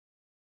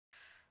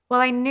Well,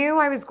 I knew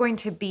I was going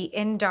to be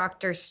in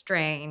Doctor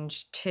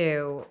Strange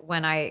too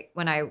when I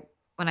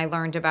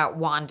learned about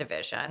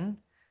WandaVision.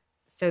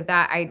 So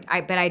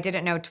that but I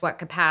didn't know to what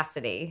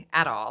capacity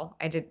at all.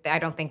 I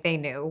don't think they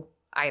knew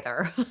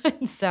either.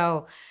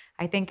 So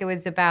I think it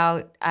was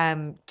about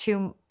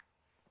 2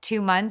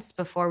 months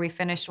before we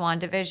finished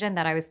WandaVision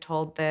that I was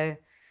told the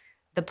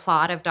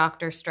plot of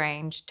Doctor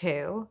Strange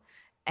too,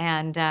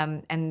 and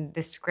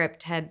the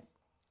script had.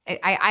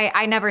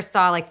 I never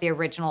saw like the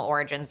original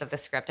origins of the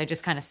script. I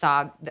just kind of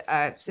saw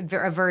a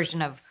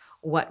version of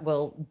what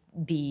will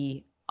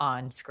be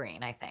on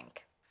screen, I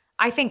think.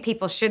 I think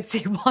people should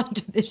see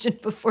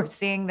WandaVision before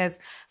seeing this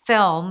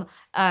film,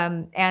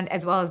 and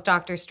as well as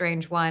Doctor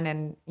Strange 1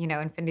 and,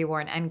 Infinity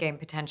War and Endgame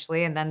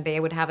potentially, and then they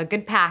would have a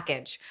good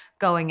package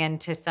going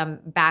into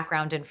some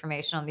background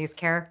information on these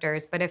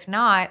characters. But if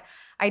not,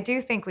 I do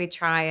think we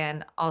try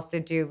and also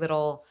do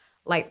little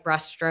light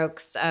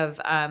brushstrokes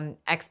of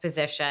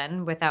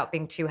exposition without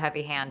being too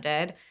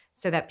heavy-handed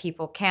so that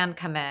people can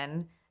come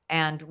in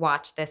and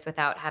watch this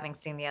without having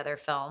seen the other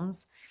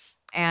films.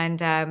 And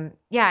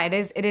yeah,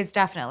 it is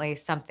definitely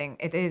something.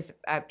 It is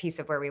a piece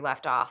of where we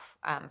left off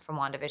from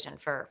WandaVision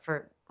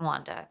for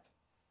Wanda.